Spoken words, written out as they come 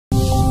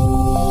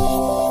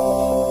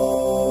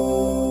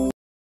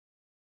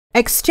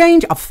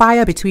Exchange of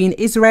fire between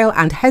Israel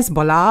and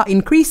Hezbollah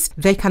increased.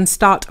 They can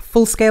start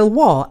full-scale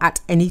war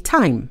at any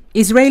time.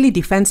 Israeli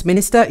Defense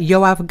Minister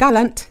Yoav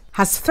Gallant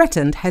has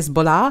threatened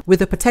Hezbollah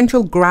with a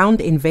potential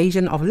ground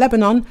invasion of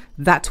Lebanon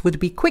that would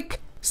be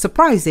quick,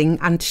 surprising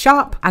and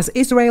sharp as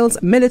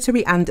Israel's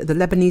military and the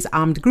Lebanese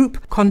armed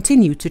group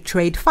continue to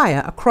trade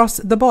fire across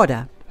the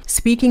border.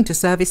 Speaking to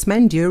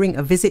servicemen during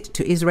a visit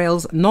to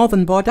Israel's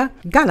northern border,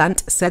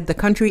 Gallant said the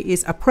country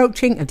is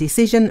approaching a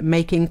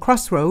decision-making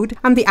crossroad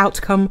and the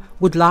outcome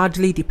would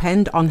largely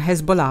depend on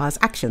Hezbollah's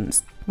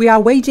actions. We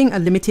are waging a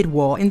limited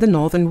war in the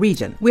northern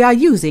region. We are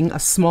using a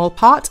small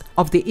part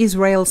of the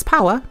Israel's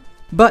power,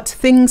 but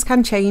things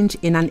can change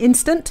in an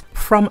instant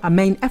from a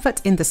main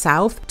effort in the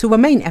south to a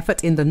main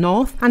effort in the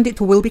north, and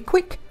it will be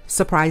quick,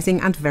 surprising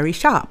and very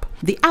sharp.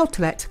 The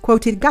outlet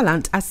quoted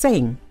Gallant as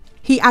saying.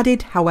 He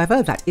added,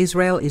 however, that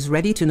Israel is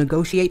ready to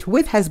negotiate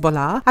with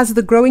Hezbollah as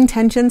the growing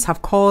tensions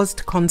have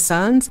caused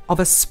concerns of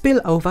a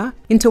spillover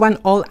into an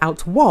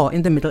all-out war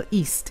in the Middle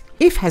East.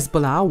 If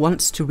Hezbollah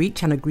wants to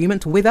reach an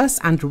agreement with us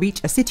and reach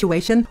a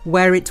situation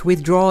where it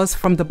withdraws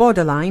from the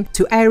borderline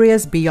to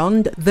areas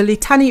beyond the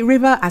Litani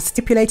River as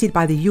stipulated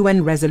by the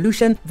UN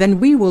resolution, then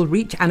we will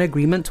reach an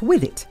agreement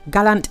with it,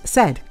 Gallant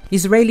said.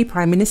 Israeli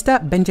Prime Minister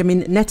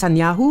Benjamin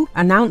Netanyahu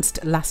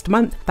announced last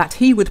month that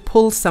he would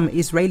pull some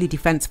Israeli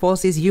Defense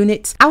Forces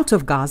units out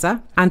of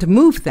Gaza and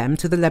move them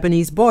to the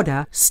Lebanese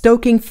border,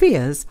 stoking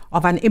fears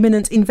of an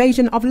imminent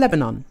invasion of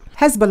Lebanon.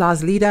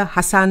 Hezbollah's leader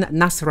Hassan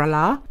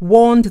Nasrallah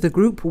warned the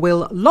group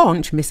will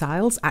launch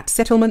missiles at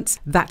settlements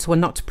that were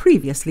not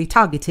previously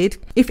targeted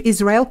if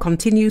Israel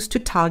continues to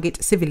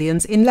target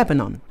civilians in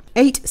Lebanon.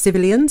 8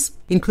 civilians,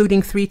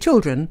 including 3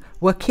 children,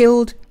 were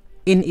killed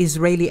in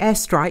Israeli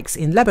airstrikes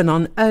in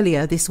Lebanon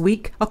earlier this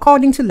week,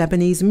 according to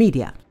Lebanese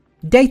media.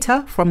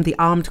 Data from the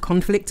Armed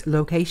Conflict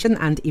Location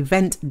and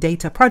Event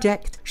Data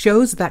Project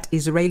shows that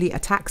Israeli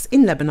attacks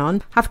in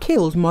Lebanon have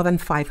killed more than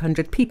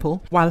 500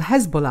 people, while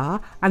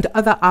Hezbollah and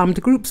other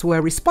armed groups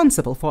were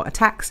responsible for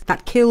attacks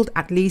that killed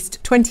at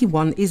least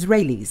 21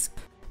 Israelis.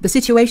 The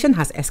situation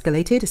has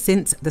escalated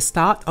since the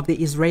start of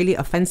the Israeli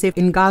offensive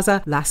in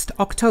Gaza last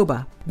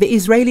October. The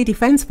Israeli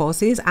Defense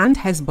Forces and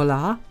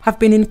Hezbollah have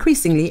been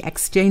increasingly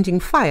exchanging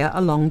fire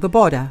along the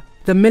border.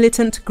 The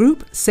militant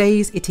group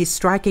says it is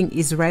striking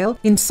Israel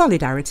in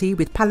solidarity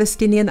with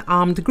Palestinian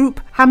armed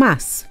group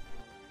Hamas.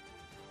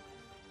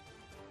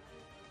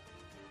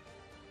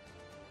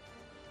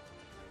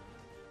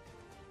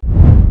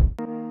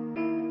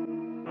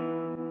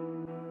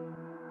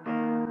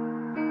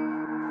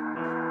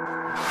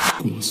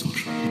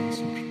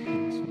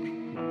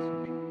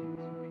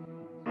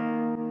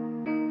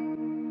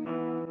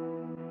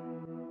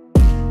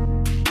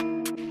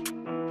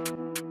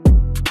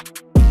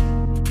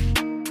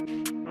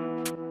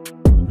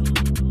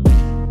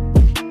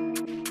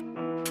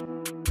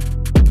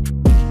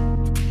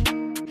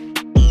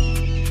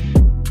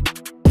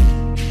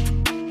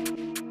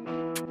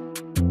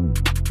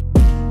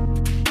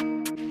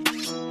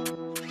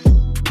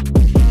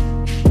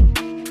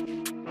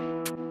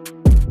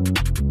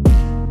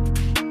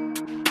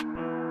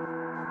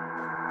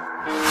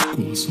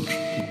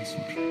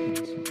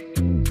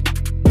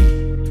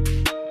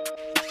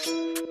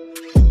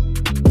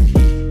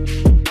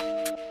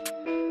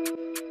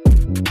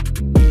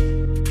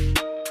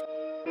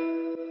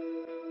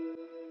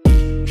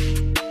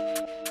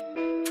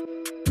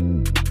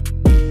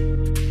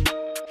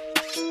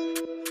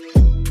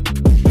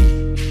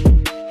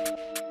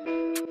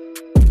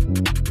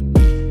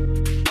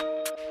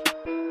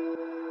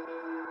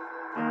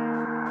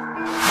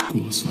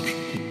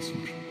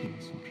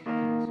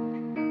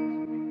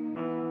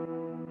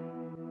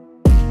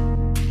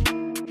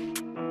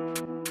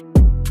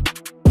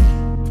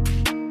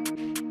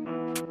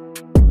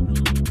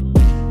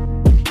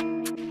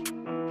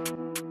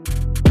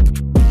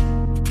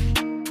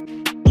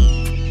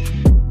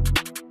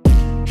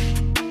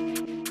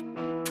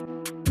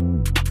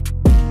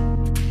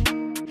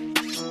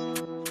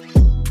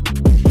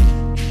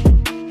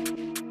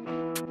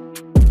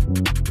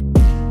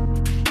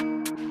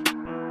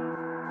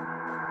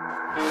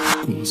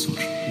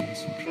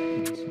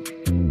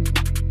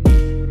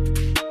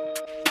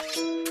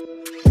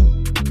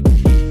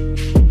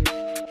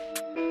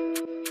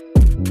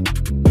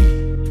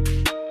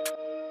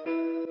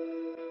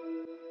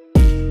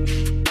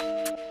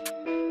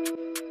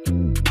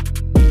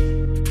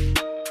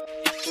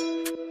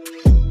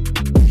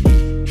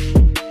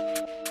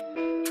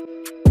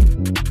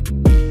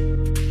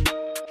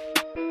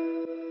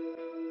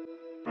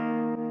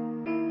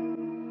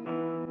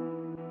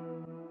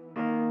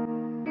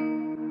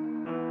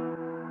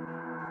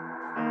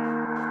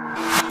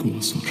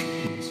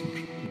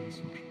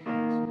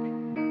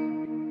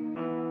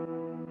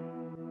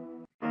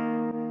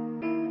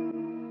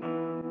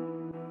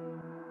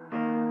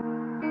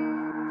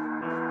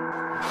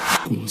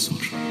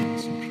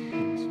 Crossroad.